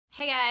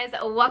Hey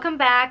guys, welcome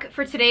back.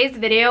 For today's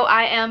video,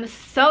 I am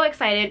so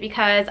excited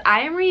because I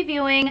am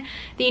reviewing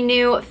the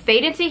new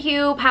Fade Into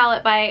Hue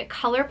palette by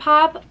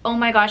Colourpop. Oh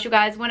my gosh, you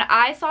guys, when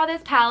I saw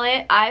this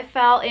palette, I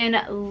fell in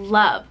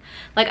love.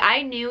 Like,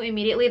 I knew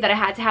immediately that I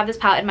had to have this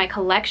palette in my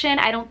collection.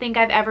 I don't think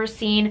I've ever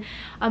seen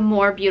a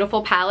more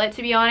beautiful palette,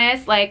 to be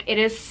honest. Like, it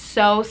is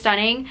so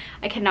stunning.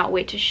 I cannot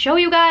wait to show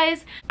you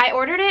guys. I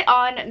ordered it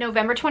on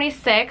November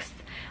 26th.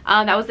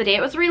 That was the day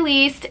it was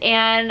released,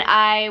 and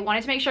I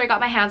wanted to make sure I got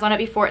my hands on it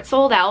before it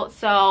sold out,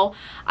 so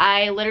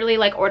I literally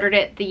like ordered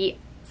it the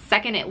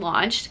second it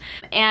launched,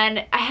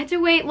 and I had to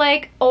wait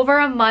like over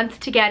a month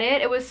to get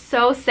it. It was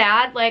so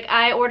sad. Like,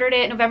 I ordered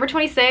it November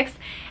 26th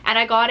and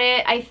I got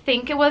it, I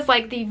think it was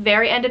like the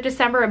very end of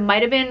December. It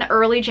might have been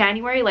early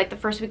January, like the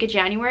first week of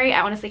January.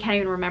 I honestly can't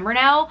even remember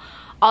now.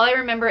 All I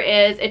remember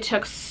is it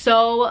took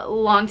so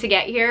long to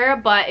get here,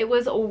 but it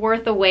was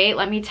worth the wait,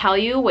 let me tell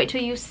you. Wait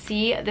till you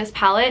see this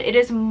palette. It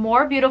is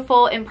more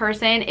beautiful in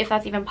person, if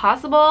that's even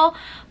possible,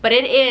 but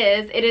it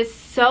is. It is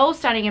so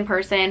stunning in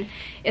person.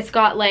 It's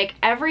got like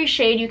every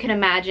shade you can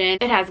imagine.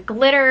 It has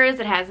glitters,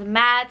 it has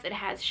mattes, it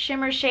has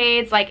shimmer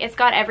shades, like it's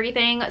got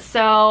everything.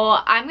 So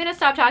I'm gonna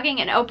stop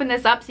talking and open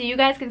this up so you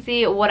guys can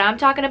see what I'm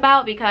talking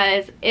about,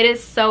 because it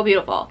is so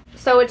beautiful.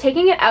 So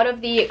taking it out of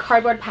the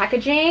cardboard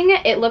packaging,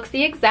 it looks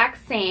the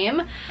exact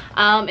same.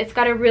 It's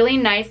got a really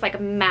nice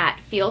like matte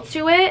feel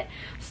to it.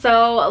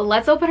 So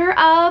let's open her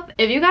up.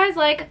 If you guys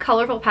like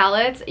colorful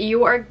palettes,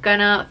 you are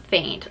gonna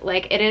faint.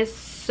 Like, it is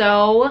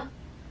so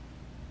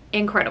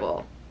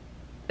incredible.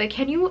 Like,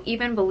 can you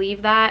even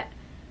believe that?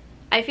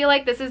 I feel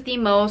like this is the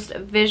most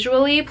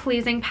visually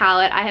pleasing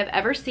palette I have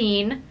ever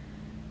seen,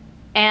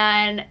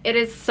 and it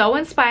is so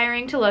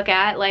inspiring to look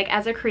at. Like,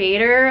 as a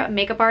creator,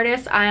 makeup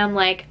artist, I am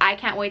like, I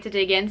can't wait to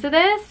dig into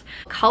this.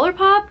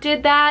 Colourpop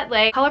did that.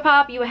 Like,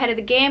 Colourpop, you ahead of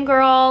the game,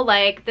 girl.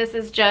 Like, this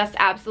is just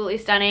absolutely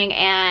stunning,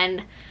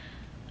 and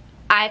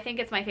I think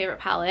it's my favorite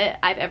palette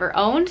I've ever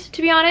owned,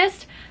 to be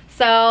honest.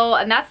 So,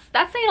 and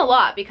that's saying a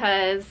lot,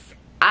 because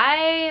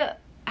I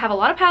have a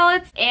lot of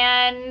palettes,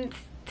 and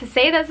to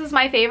say this is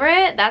my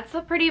favorite, that's a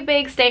pretty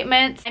big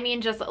statement. I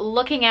mean, just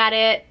looking at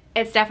it,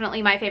 it's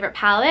definitely my favorite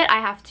palette. I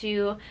have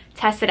to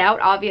test it out,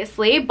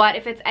 obviously, but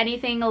if it's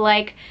anything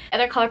like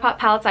other Colourpop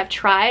palettes I've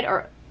tried,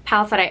 or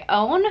palettes that I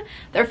own,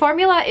 their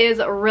formula is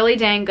really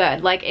dang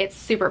good. Like, it's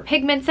super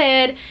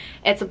pigmented,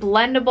 it's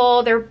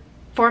blendable, their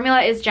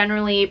formula is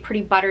generally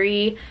pretty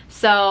buttery.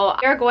 So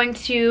we're going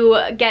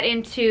to get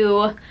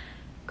into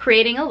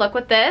creating a look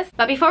with this.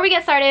 But before we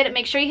get started,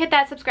 make sure you hit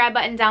that subscribe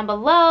button down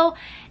below.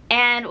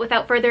 And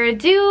without further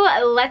ado,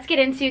 let's get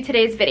into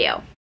today's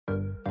video.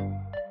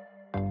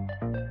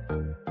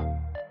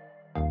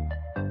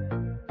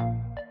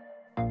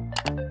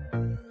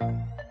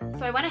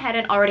 So I went ahead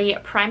and already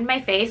primed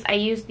my face. I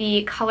used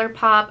the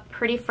Colourpop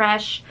Pretty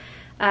Fresh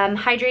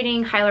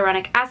Hydrating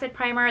Hyaluronic Acid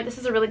Primer. This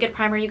is a really good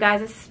primer, you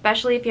guys,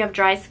 especially if you have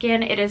dry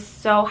skin. It is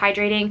so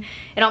hydrating.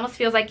 It almost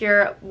feels like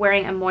you're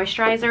wearing a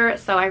moisturizer,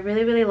 so I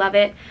really, really love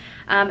it.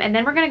 And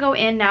then we're going to go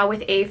in now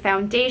with a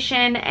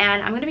foundation,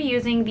 and I'm going to be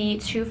using the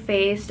Too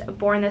Faced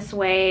Born This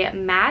Way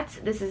Matte.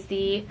 This is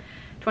the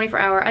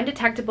 24-hour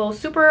undetectable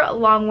super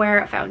long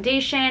wear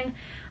foundation.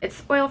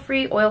 It's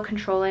oil-free,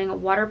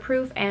 oil-controlling,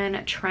 waterproof,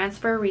 and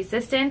transfer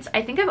resistant.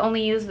 I think I've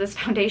only used this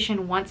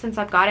foundation once since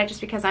I've got it,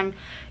 just because I'm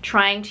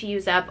trying to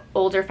use up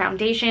older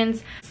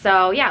foundations.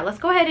 So yeah, let's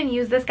go ahead and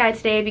use this guy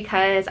today,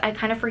 because I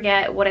kind of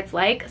forget what it's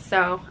like.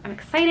 So I'm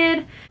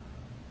excited.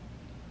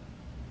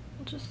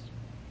 I'll just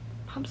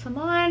pump some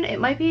on. It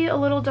might be a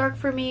little dark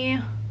for me.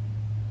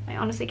 I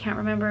honestly can't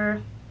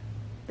remember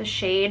the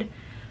shade.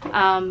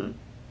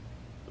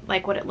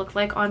 Like what it looked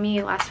like on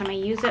me last time I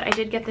used it. I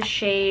did get the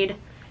shade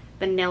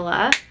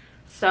Vanilla,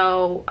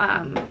 so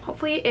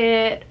hopefully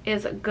it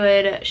is a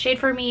good shade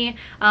for me.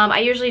 I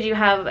usually do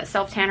have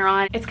self tanner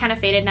on. It's kind of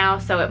faded now,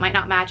 so it might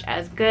not match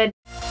as good.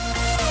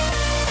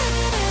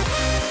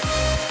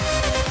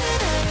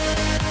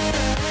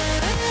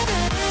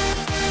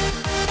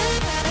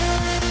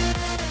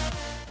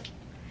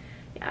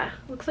 Yeah,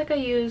 looks like I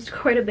used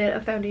quite a bit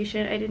of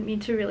foundation. I didn't mean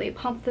to really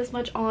pump this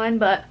much on,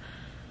 but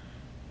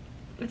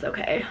it's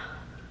okay.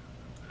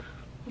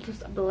 We'll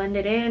just blend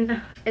it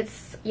in.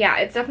 It's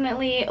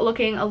definitely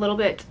looking a little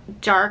bit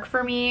dark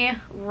for me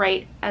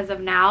right as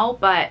of now,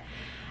 but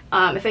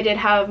if I did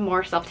have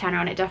more self tanner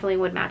on, it definitely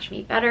would match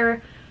me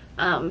better.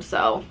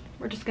 So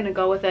we're just gonna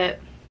go with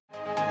it.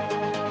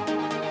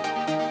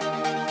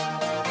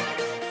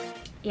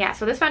 Yeah,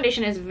 so this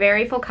foundation is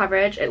very full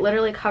coverage. It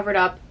literally covered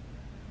up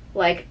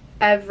like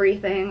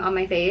everything on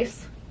my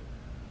face.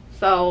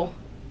 So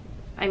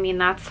I mean,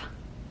 that's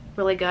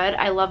really good.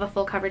 I love a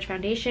full coverage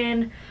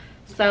foundation.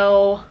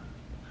 So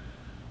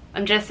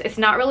it's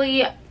not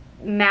really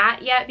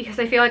matte yet, because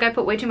I feel like I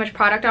put way too much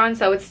product on,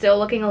 so it's still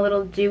looking a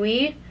little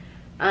dewy.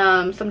 So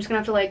I'm just gonna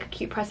have to like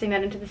keep pressing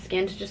that into the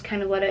skin to just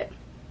kind of let it,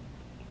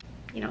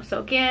 you know,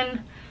 soak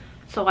in,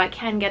 so I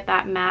can get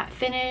that matte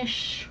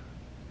finish.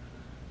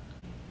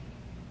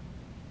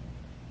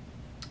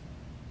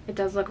 It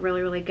does look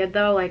really, really good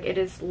though. Like, it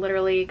is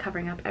literally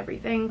covering up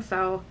everything,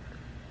 so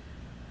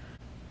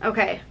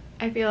Okay,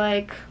 I feel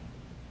like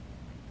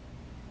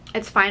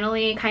it's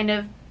finally kind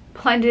of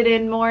blended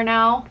in more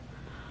now.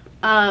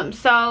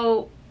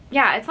 So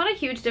yeah, it's not a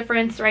huge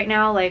difference right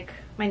now. Like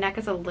my neck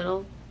is a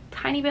little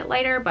tiny bit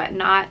lighter, but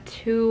not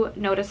too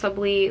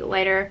noticeably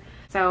lighter.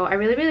 So I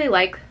really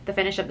like the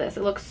finish of this.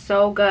 It looks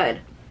so good.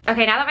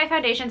 Okay, now that my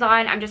foundation's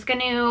on, I'm just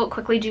gonna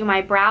quickly do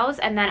my brows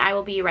and then I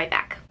will be right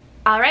back.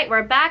 Alright,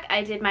 we're back.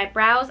 I did my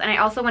brows and I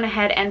also went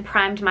ahead and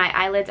primed my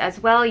eyelids as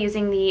well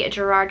using the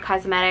Gerard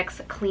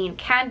Cosmetics Clean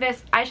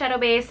Canvas eyeshadow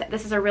base.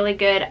 This is a really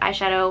good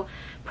eyeshadow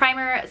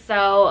primer,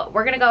 so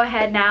we're gonna go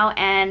ahead now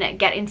and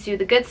get into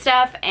the good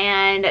stuff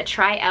and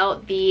try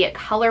out the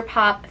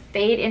Colourpop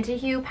Fade Into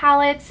Hue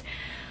palette.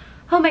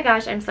 Oh my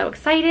gosh, I'm so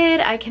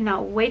excited. I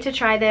cannot wait to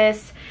try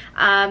this.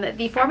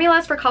 The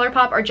formulas for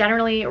Colourpop are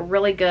generally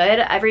really good.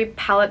 Every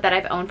palette that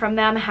I've owned from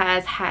them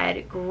has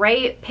had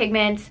great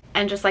pigment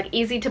and just like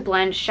easy to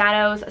blend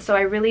shadows. So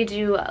I really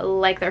do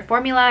like their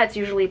formula. It's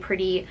usually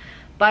pretty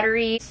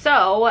buttery.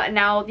 So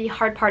now the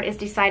hard part is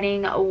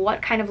deciding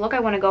what kind of look I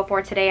want to go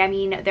for today. I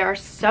mean, there are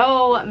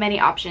so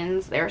many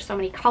options. There are so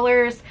many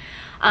colors.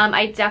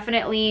 I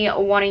definitely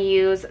want to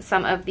use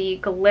some of the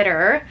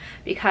glitter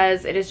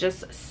because it is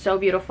just so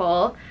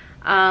beautiful.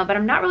 But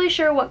I'm not really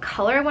sure what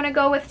color I want to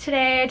go with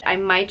today. I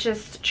might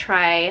just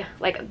try,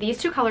 like, these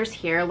two colors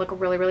here look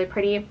really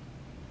pretty.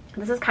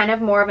 This is kind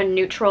of more of a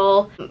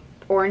neutral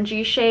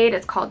orangey shade.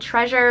 It's called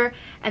Treasure,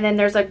 and then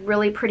there's like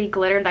really pretty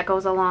glitter that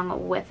goes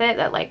along with it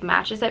that like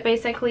matches it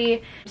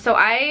basically. So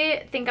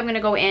I think I'm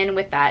gonna go in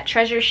with that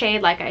Treasure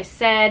shade like I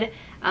said.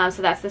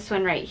 So that's this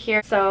one right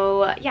here.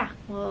 So yeah,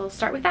 we'll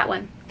start with that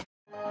one.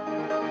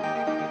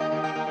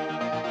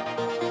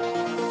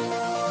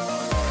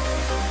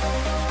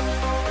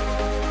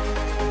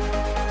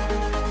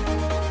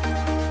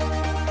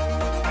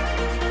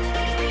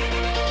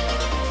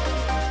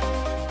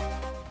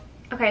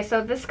 Okay,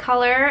 so this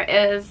color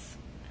is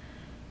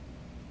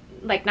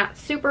like not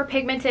super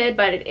pigmented,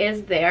 but it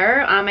is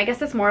there. I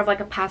guess it's more of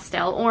like a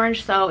pastel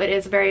orange, so it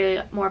is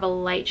very more of a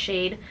light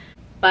shade.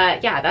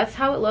 But yeah, that's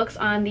how it looks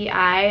on the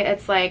eye.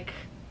 It's like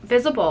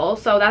visible,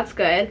 so that's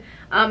good.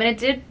 And it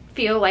did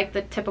feel like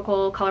the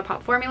typical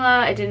Colourpop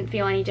formula. It didn't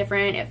feel any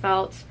different. It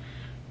felt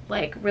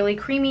like really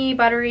creamy,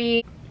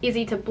 buttery,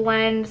 easy to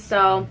blend,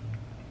 so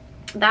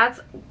that's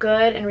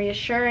good and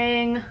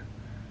reassuring.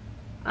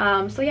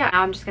 So yeah,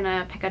 I'm just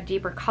gonna pick a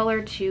deeper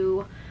color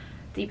to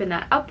deepen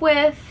that up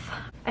with.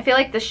 I feel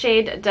like the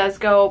shade does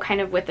go kind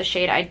of with the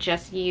shade I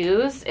just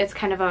used. It's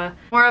kind of a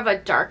more of a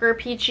darker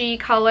peachy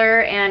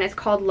color, and it's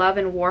called Love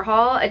and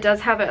Warhol. It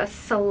does have a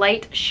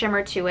slight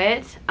shimmer to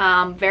it,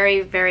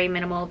 very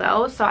minimal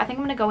though. So I think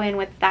I'm gonna go in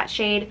with that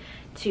shade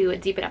to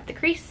deepen up the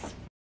crease.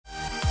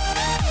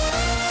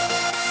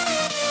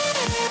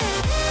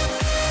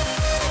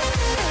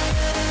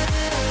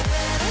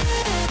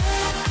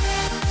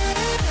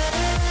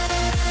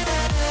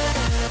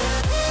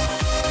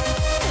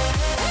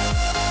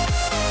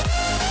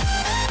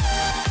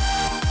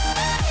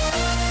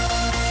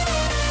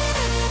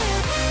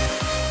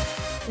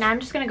 Now I'm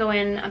just going to go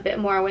in a bit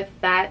more with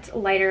that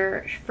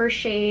lighter first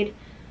shade,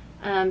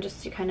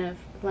 just to kind of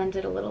blend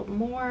it a little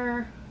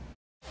more.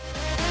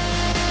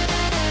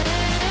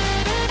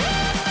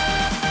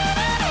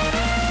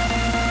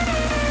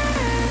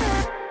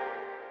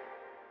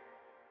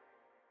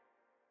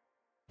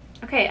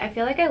 Okay, I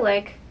feel like I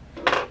like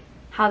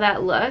how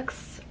that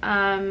looks.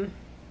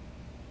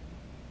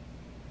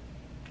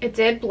 It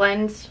did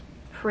blend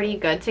pretty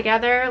good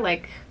together.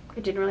 Like,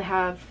 I didn't really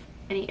have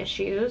any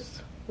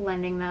issues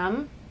blending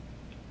them.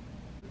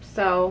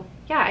 So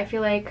yeah, I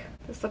feel like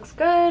this looks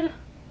good.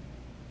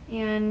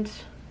 And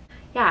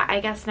yeah,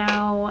 I guess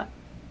now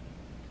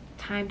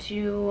time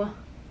to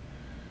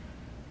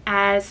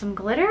add some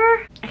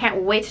glitter. I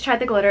can't wait to try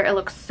the glitter. It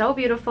looks so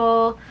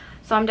beautiful.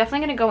 So I'm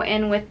definitely going to go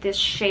in with this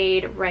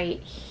shade right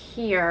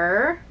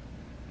here.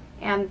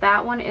 And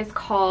that one is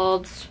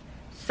called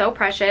So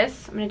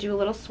Precious. I'm going to do a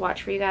little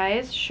swatch for you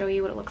guys, show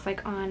you what it looks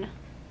like on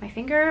my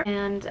finger.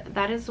 And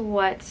that is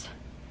what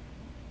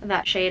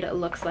that shade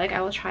looks like.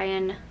 I will try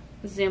and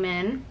zoom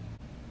in.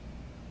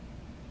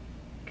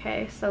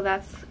 Okay, so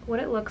that's what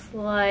it looks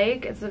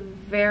like. It's a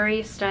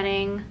very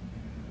stunning.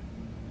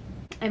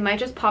 I might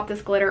just pop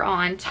this glitter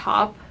on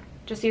top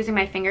just using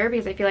my finger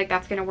because I feel like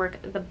that's gonna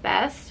work the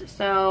best.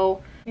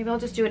 So maybe I'll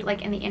just do it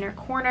like in the inner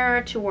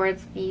corner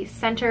towards the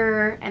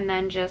center, and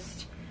then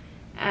just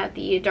add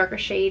the darker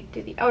shade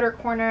to the outer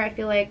corner. I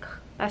feel like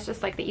that's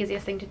just like the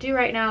easiest thing to do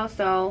right now.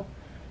 So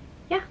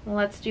yeah,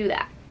 let's do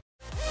that.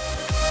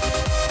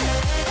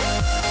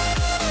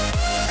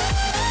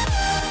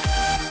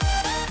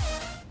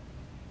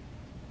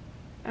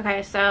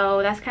 Okay,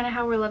 so that's kind of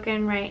how we're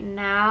looking right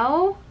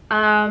now.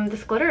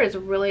 This glitter is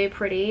really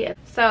pretty.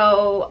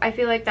 So I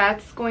feel like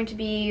that's going to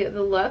be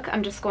the look.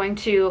 I'm just going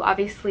to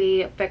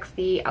obviously fix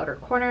the outer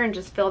corner and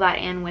just fill that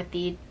in with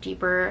the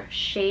deeper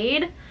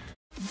shade.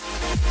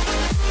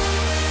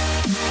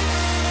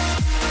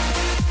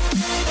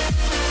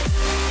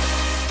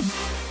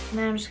 And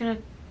then I'm just gonna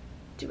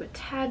do a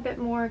tad bit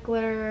more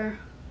glitter.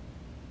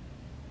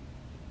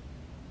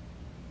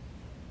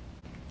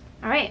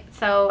 All right,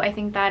 so I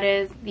think that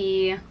is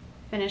the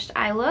finished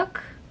eye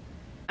look.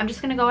 I'm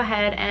just gonna go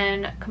ahead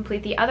and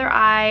complete the other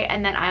eye,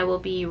 and then I will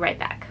be right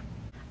back.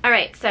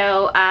 Alright,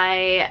 so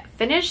I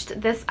finished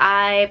this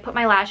eye, put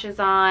my lashes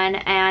on,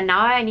 and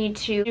now I need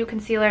to do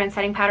concealer and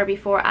setting powder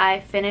before I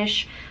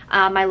finish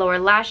my lower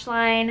lash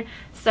line.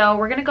 So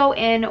we're going to go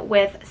in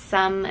with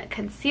some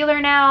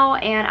concealer now,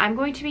 and I'm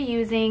going to be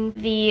using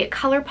the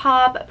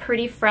Colourpop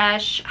Pretty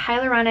Fresh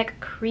Hyaluronic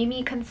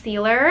Creamy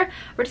Concealer.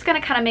 We're just going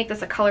to kind of make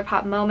this a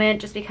Colourpop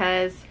moment just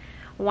because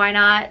why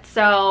not?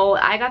 So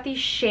I got the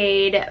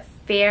shade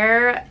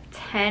Fair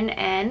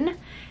 10N.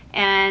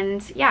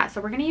 And yeah,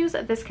 so we're going to use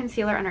this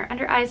concealer on our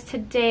under eyes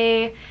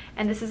today,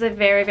 and this is a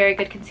very, very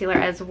good concealer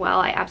as well.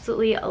 I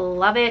absolutely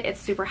love it. It's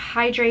super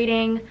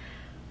hydrating.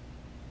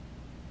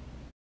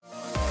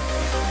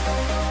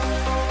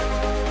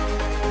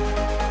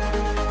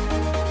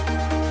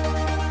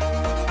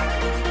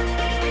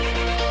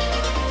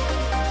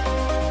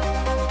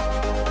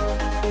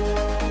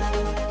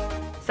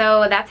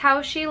 So that's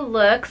how she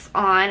looks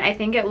on. I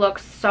think it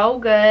looks so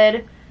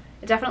good.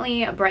 It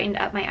definitely brightened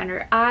up my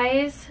under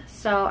eyes.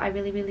 So I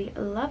really, really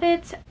love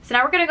it. So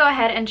now we're going to go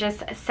ahead and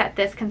just set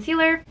this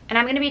concealer. And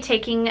I'm going to be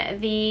taking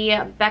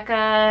the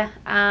Becca,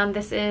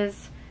 this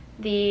is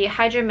the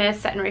Hydra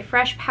Mist Set and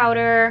Refresh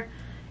powder.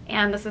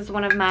 And this is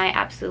one of my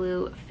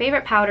absolute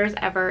favorite powders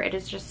ever. It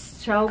is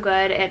just so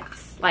good.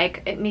 It's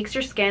like, it makes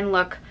your skin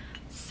look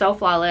so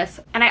flawless.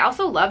 And I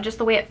also love just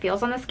the way it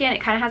feels on the skin. It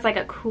kind of has like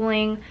a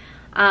cooling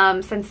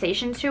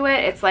sensation to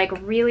it. It's like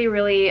really,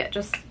 really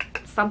just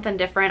something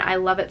different. I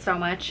love it so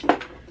much.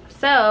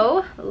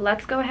 So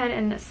let's go ahead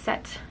and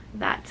set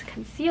that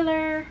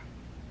concealer.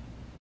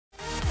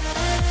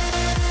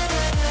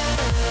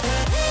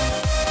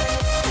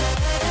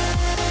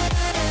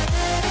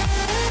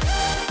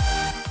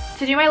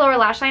 To do my lower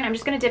lash line, I'm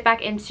just going to dip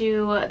back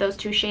into those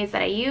two shades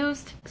that I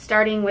used,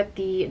 starting with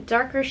the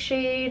darker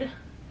shade.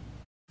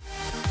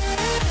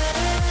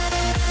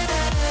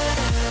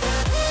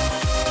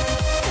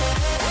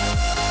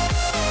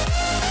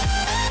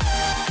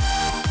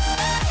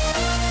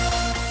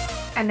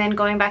 And then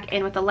going back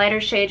in with the lighter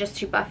shade just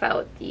to buff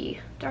out the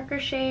darker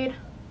shade.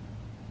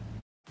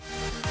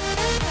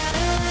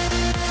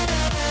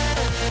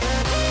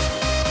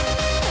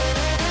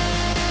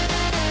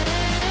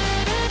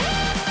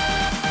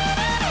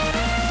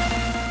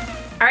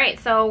 Alright,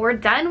 so we're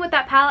done with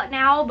that palette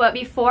now, but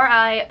before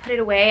I put it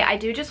away, I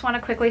do just want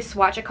to quickly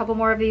swatch a couple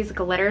more of these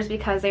glitters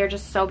because they are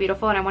just so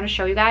beautiful and I want to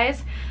show you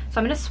guys. So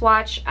I'm going to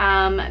swatch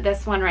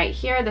this one right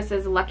here. This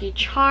is Lucky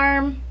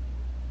Charm.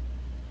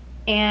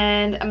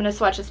 And I'm going to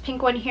swatch this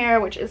pink one here,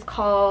 which is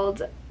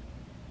called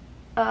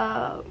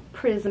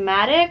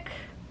Prismatic.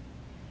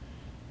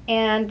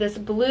 And this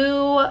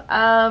blue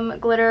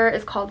glitter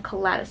is called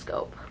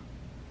Kaleidoscope.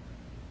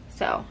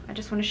 So I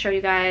just want to show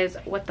you guys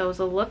what those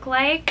will look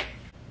like.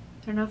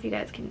 I don't know if you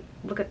guys can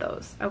look at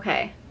those.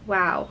 Okay,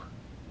 wow.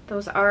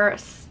 Those are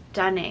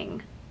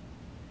stunning.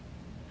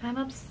 I'm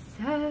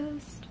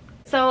obsessed.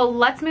 So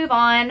let's move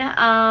on.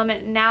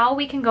 Now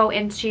we can go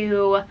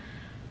into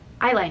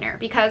eyeliner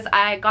because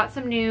I got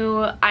some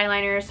new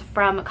eyeliners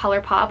from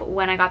Colourpop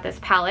when I got this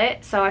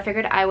palette, so I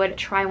figured I would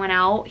try one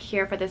out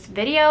here for this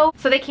video.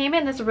 So they came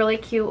in this really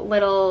cute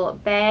little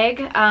bag.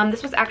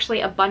 This was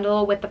actually a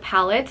bundle with the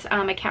palette.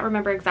 I can't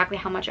remember exactly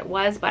how much it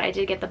was, but I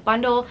did get the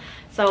bundle.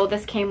 So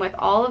this came with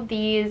all of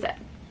these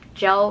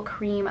gel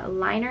cream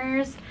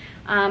liners.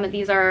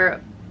 These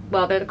are,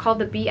 well, they're called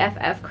the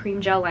BFF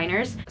cream gel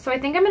liners. So I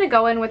think I'm gonna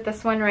go in with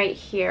this one right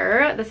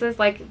here. This is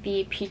like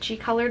the peachy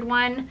colored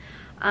one.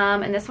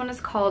 And this one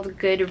is called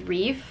Good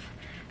Reef.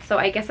 So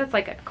I guess it's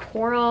like a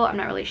coral. I'm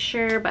not really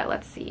sure, but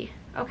let's see.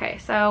 Okay,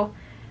 so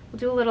we'll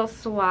do a little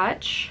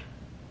swatch.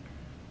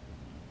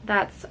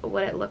 That's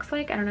what it looks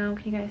like. I don't know,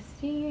 can you guys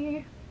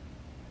see?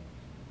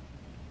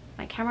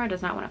 My camera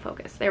does not want to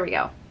focus. There we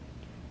go.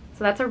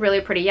 So that's a really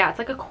pretty, yeah, it's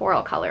like a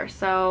coral color.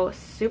 So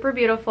super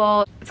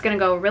beautiful. It's gonna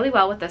go really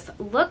well with this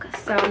look.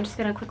 So I'm just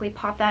gonna quickly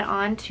pop that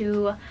on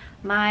to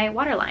my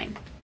waterline.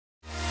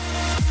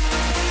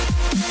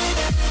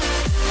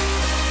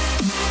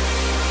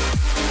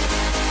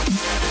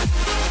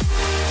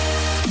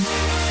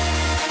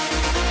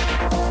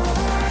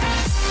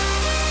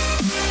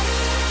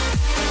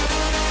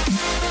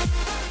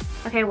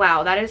 Okay,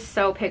 wow, that is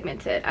so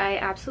pigmented. I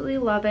absolutely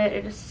love it.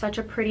 It is such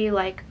a pretty,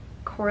 like,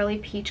 corally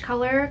peach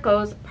color.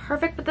 Goes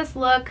perfect with this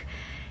look.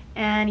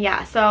 And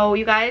yeah, so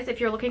you guys, if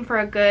you're looking for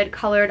a good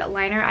colored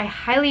liner, I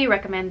highly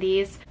recommend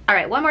these. All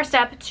right, one more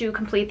step to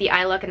complete the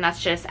eye look, and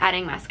that's just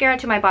adding mascara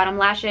to my bottom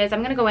lashes.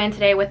 I'm gonna go in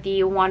today with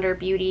the Wander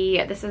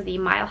Beauty. This is the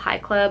Mile High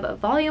Club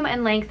Volume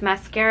and Length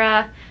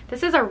Mascara.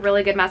 This is a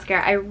really good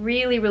mascara. I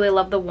really, really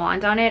love the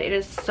wand on it. It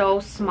is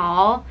so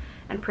small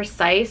and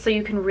precise, so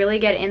you can really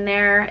get in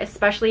there,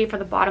 especially for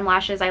the bottom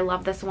lashes. I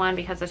love this one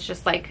because it's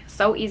just like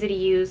so easy to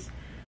use.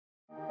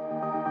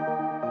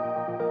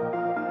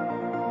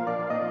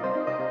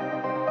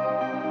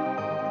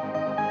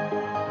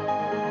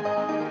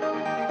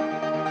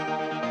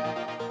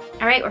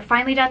 right, we're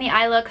finally done the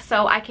eye look,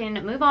 so I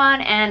can move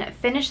on and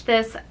finish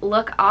this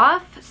look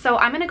off. So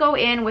I'm gonna go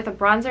in with a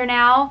bronzer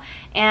now,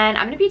 and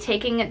I'm gonna be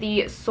taking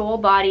the Soul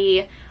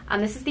Body,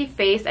 this is the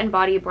Face and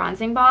Body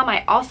Bronzing Balm.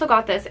 I also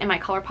got this in my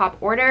Colourpop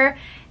order,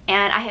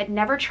 and I had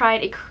never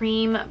tried a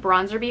cream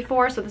bronzer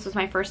before, so this was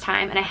my first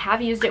time, and I have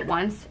used it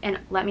once, and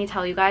let me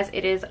tell you guys,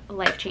 it is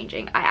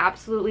life-changing. I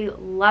absolutely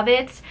love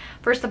it.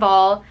 First of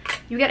all,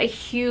 you get a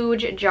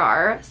huge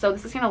jar, so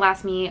this is gonna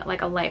last me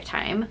like a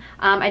lifetime.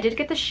 I did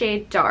get the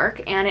shade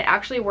Dark, and it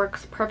actually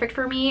works perfect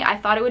for me. I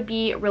thought it would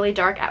be really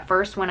dark at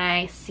first when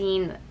I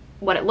seen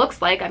what it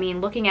looks like. I mean,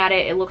 looking at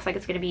it, it looks like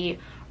it's gonna be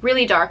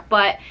really dark,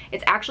 but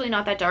it's actually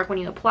not that dark when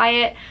you apply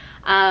it.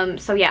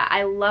 So yeah,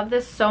 I love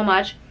this so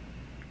much.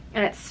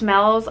 And it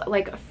smells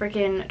like a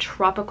freaking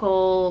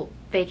tropical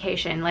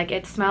vacation. Like,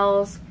 it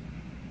smells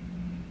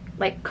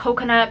like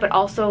coconut, but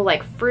also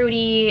like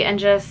fruity and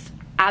just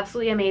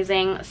absolutely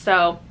amazing.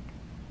 So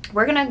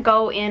we're gonna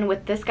go in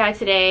with this guy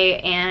today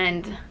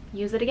and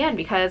use it again,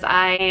 because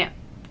I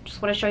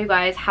just want to show you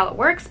guys how it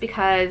works,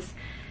 because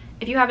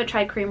if you haven't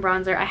tried cream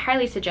bronzer, I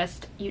highly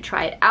suggest you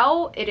try it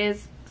out. It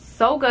is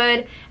so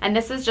good, and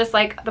this is just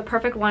like the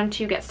perfect one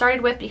to get started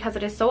with because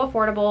it is so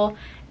affordable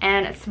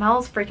and it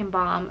smells freaking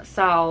bomb.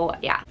 So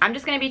yeah, I'm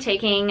just gonna be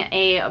taking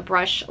a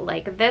brush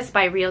like this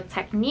by Real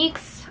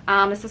Techniques.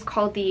 This is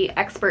called the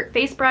Expert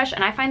Face Brush,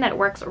 and I find that it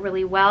works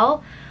really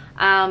well.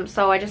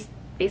 So I just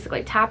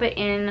basically tap it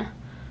in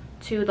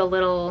to the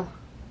little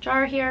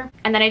jar here,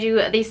 and then I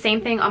do the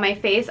same thing on my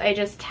face. I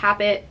just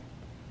tap it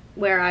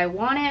where I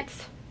want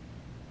it.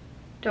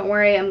 Don't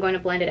worry, I'm going to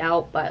blend it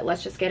out, but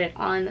let's just get it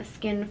on the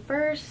skin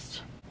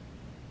first.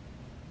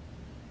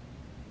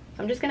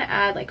 So I'm just going to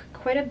add like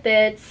quite a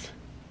bit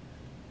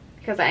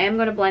because I am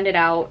going to blend it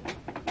out.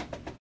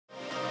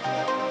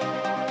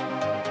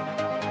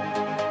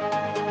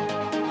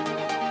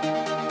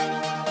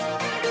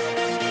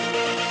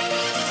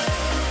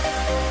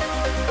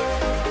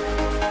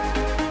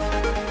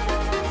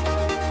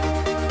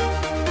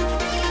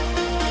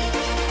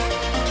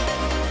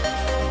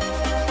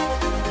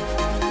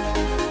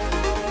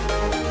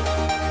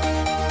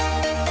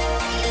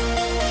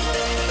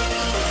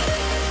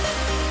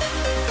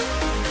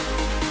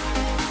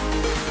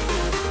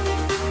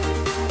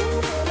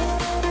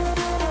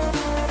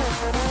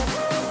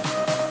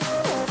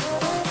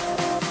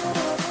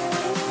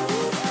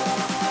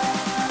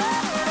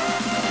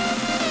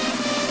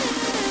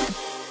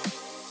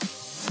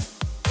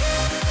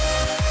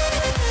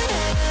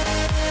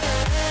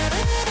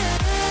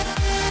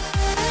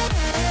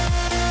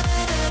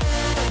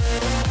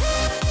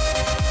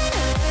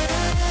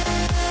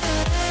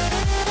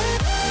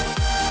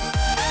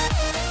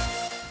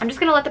 I'm just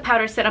going to let the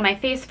powder sit on my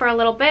face for a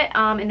little bit.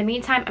 In the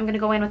meantime, I'm going to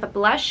go in with a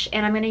blush,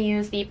 and I'm going to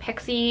use the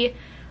Pixi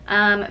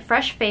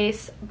Fresh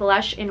Face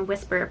Blush in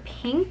Whisper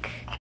Pink.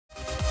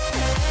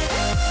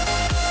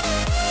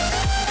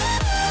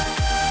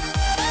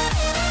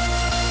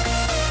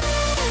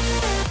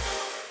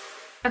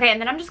 Okay, and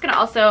then I'm just going to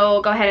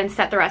also go ahead and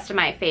set the rest of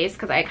my face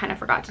because I kind of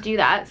forgot to do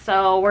that.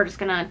 So we're just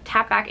going to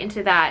tap back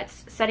into that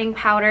setting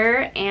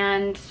powder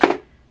and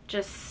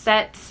just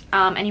set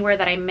anywhere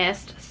that I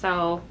missed.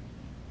 So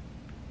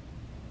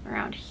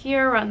around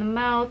here, around the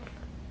mouth,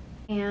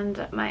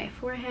 and my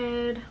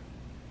forehead.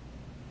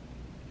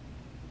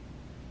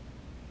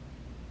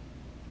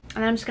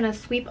 And then I'm just gonna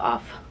sweep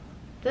off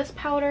this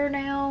powder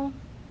now.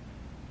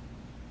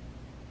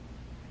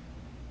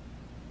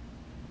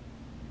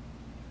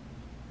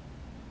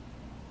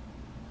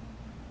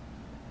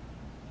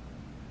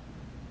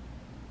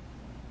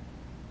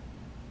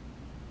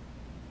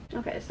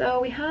 Okay, so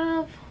we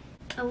have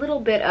a little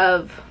bit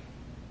of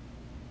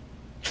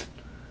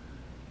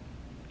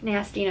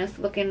nastiness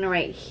looking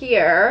right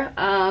here.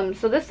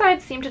 So this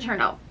side seemed to turn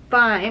out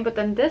fine, but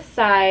then this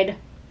side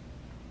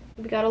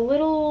we got a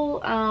little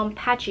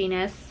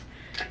patchiness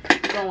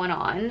going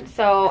on,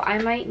 so I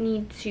might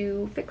need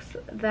to fix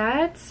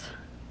that.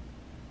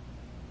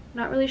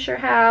 Not really sure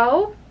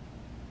how.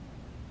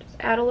 Just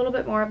add a little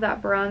bit more of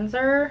that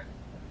bronzer,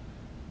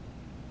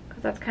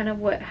 because that's kind of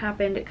what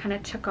happened. It kind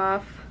of took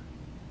off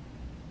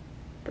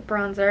the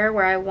bronzer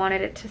where I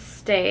wanted it to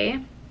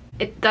stay.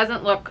 It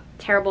doesn't look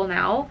terrible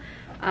now.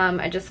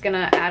 I'm just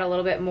gonna add a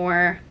little bit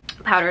more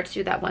powder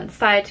to that one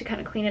side to kind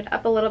of clean it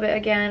up a little bit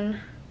again,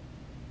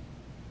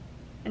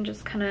 and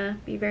just kind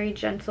of be very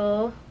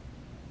gentle.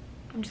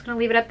 I'm just gonna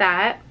leave it at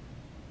that.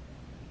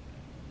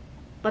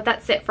 Let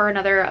that sit for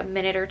another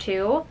minute or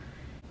two.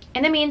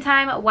 In the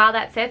meantime, while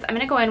that sits, I'm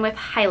gonna go in with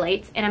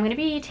highlights, and I'm gonna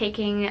be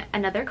taking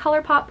another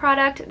Colourpop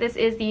product. This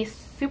is the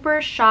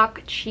Super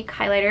Shock Cheek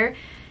Highlighter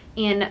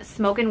in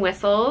Smoke and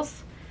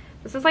Whistles.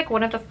 This is like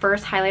one of the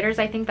first highlighters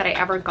I think that I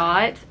ever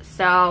got.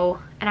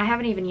 So, and I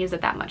haven't even used it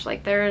that much.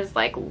 Like, there's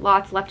like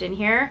lots left in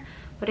here,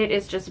 but it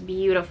is just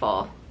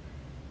beautiful.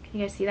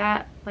 Can you guys see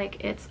that?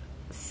 Like, it's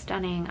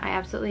stunning. I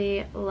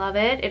absolutely love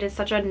it. It is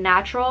such a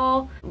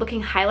natural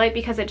looking highlight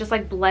because it just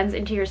like blends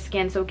into your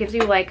skin. So it gives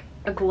you like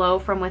a glow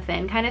from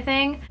within kind of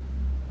thing.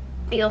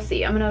 You'll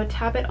see. I'm gonna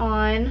tap it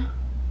on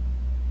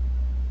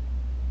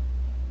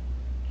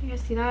You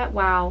guys see that?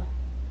 Wow.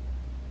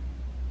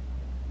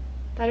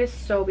 That is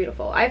so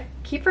beautiful. I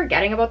keep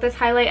forgetting about this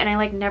highlight and I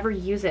like never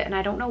use it, and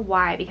I don't know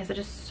why, because it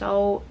is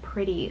so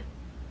pretty.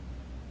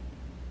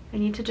 I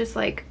need to just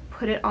like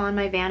put it on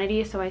my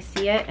vanity so I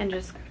see it and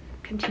just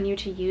continue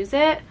to use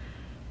it,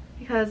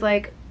 because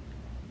like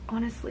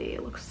honestly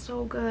it looks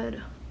so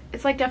good.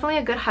 It's like definitely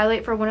a good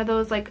highlight for one of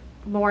those like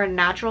more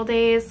natural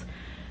days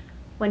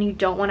when you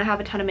don't want to have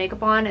a ton of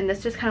makeup on, and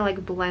this just kind of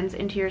like blends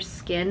into your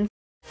skin.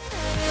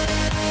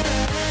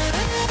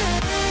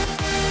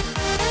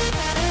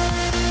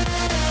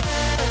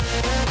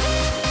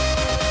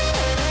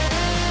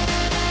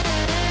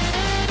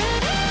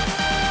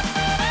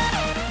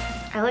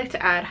 I like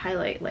to add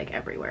highlight like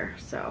everywhere,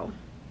 so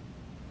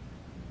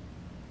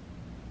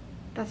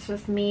that's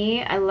just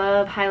me. I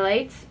love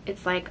highlights.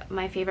 It's like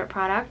my favorite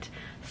product.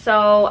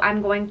 So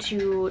I'm going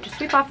to just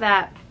sweep off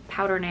that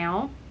powder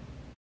now.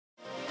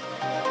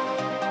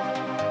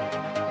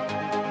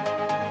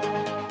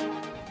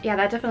 Yeah,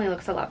 that definitely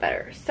looks a lot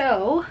better.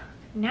 So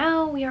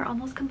now we are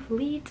almost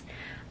complete.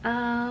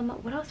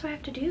 What else do I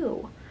have to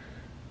do?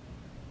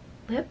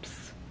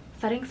 Lips,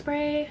 setting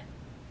spray.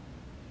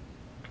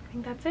 I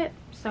think that's it.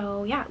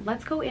 So yeah,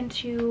 let's go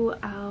into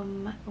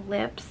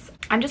lips.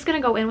 I'm just gonna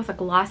go in with a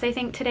gloss I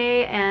think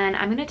today, and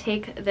I'm gonna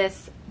take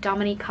this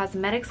Dominique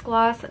Cosmetics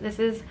gloss. This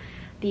is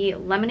the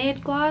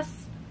Lemonade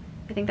gloss.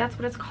 I think that's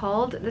what it's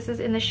called. This is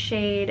in the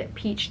shade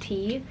Peach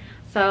Tea.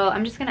 So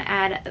I'm just gonna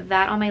add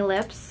that on my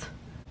lips.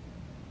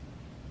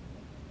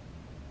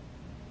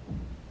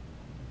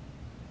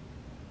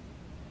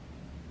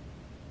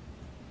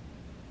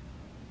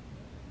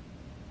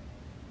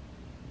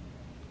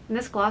 And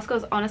this gloss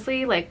goes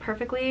honestly like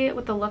perfectly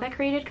with the look I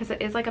created, because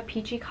it is like a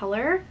peachy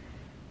color.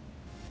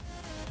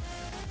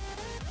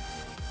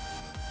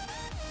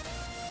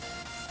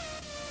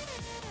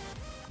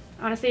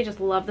 Honestly, I just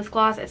love this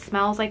gloss. It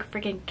smells like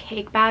freaking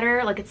cake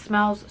batter. Like it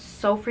smells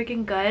so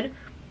freaking good.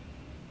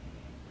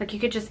 Like you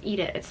could just eat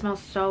it. It smells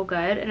so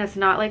good, and it's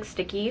not like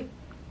sticky.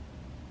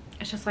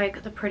 It's just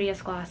like the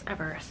prettiest gloss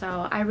ever.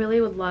 So I really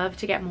would love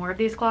to get more of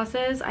these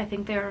glosses. I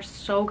think they are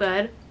so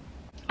good.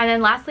 And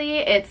then lastly,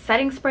 it's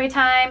setting spray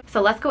time.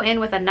 So let's go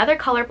in with another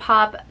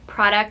Colourpop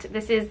product.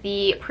 This is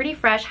the Pretty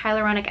Fresh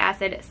Hyaluronic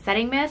Acid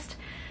Setting Mist.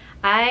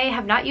 I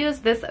have not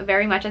used this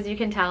very much, as you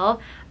can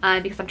tell,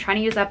 because I'm trying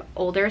to use up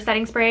older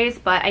setting sprays,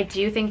 but I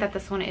do think that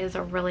this one is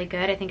really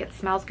good. I think it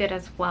smells good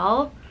as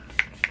well.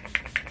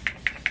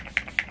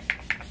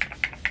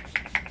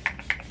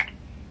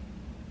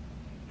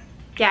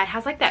 Yeah, it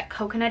has like that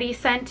coconutty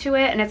scent to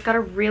it, and it's got a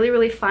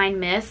really fine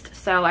mist,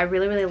 so I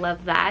really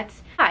love that.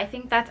 I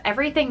think that's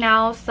everything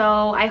now,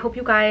 so I hope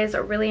you guys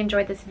really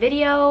enjoyed this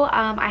video.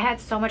 I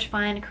had so much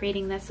fun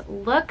creating this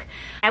look.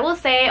 I will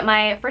say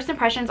my first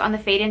impressions on the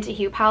Fade Into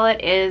Hue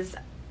palette is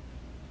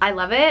I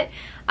love it.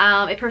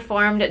 It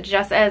performed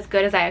just as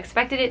good as I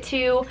expected it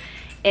to.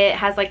 It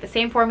has like the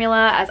same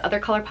formula as other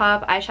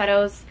Colourpop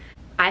eyeshadows,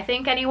 I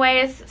think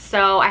anyways,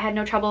 so I had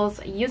no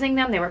troubles using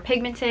them. They were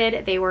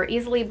pigmented, they were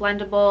easily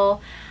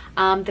blendable.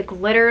 The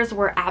glitters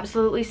were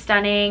absolutely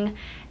stunning.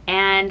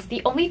 And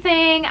the only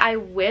thing I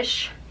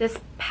wish this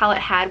palette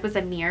had was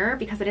a mirror,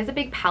 because it is a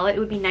big palette. It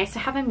would be nice to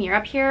have a mirror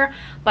up here,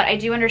 but I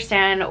do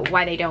understand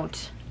why they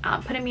don't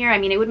put a mirror. I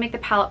mean, it would make the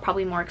palette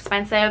probably more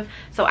expensive,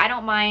 so I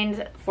don't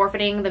mind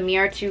forfeiting the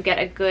mirror to get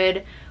a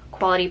good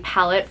quality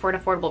palette for an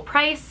affordable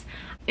price.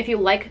 If you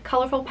like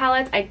colorful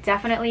palettes, I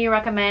definitely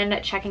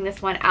recommend checking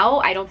this one out.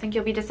 I don't think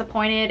you'll be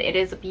disappointed. It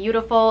is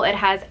beautiful. It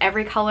has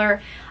every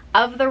color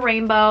of the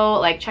rainbow.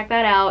 Like, check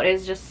that out. It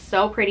is just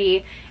so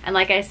pretty, and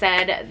like I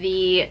said,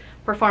 the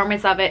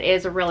performance of it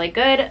is really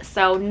good,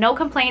 so no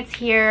complaints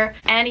here.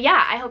 And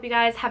yeah, I hope you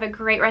guys have a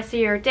great rest of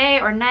your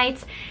day or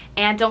night,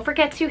 and don't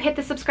forget to hit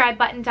the subscribe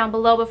button down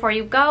below before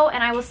you go,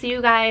 and I will see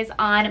you guys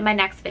on my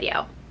next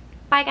video.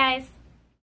 Bye guys.